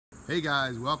Hey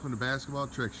guys, welcome to Basketball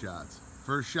Trick Shots.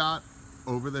 First shot,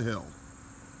 over the hill.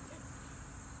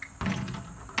 Let's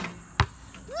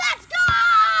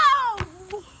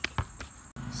go!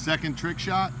 Second trick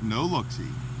shot, no look-see.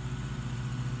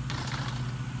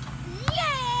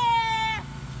 Yeah!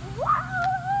 Woo!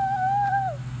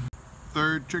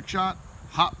 Third trick shot,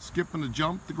 hop, skip, and a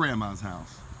jump to Grandma's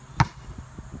house. Yeah,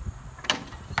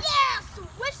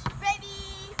 swish, baby!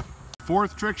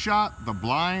 Fourth trick shot, the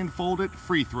blindfolded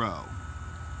free throw.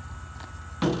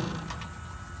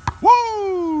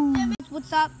 Woo!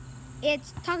 What's up?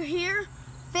 It's Tucker here.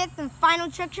 Fifth and final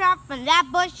trick shot from that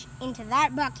bush into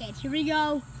that bucket. Here we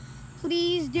go.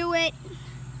 Please do it.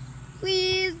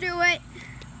 Please do it.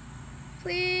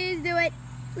 Please do it.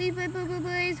 Please, please, please, please,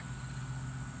 please.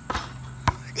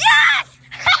 Yes!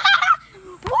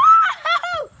 Woo!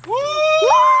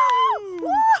 Woo! Woo!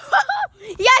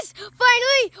 Yes,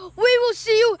 finally, we will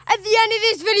see you at the end of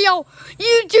this video.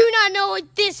 You do not know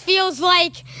what this feels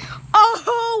like.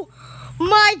 Oh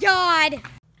my God.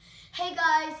 Hey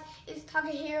guys, it's Tucker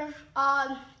here.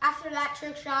 After that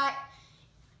trick shot,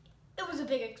 it was a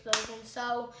big explosion.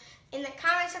 So in the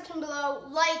comment section below,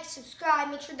 like,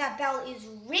 subscribe, make sure that bell is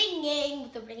ringing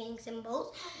with the ringing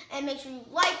symbols, and make sure you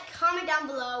like, comment down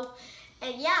below.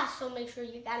 And yeah, so make sure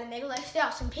you gotta make a life stay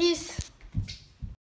awesome. Peace.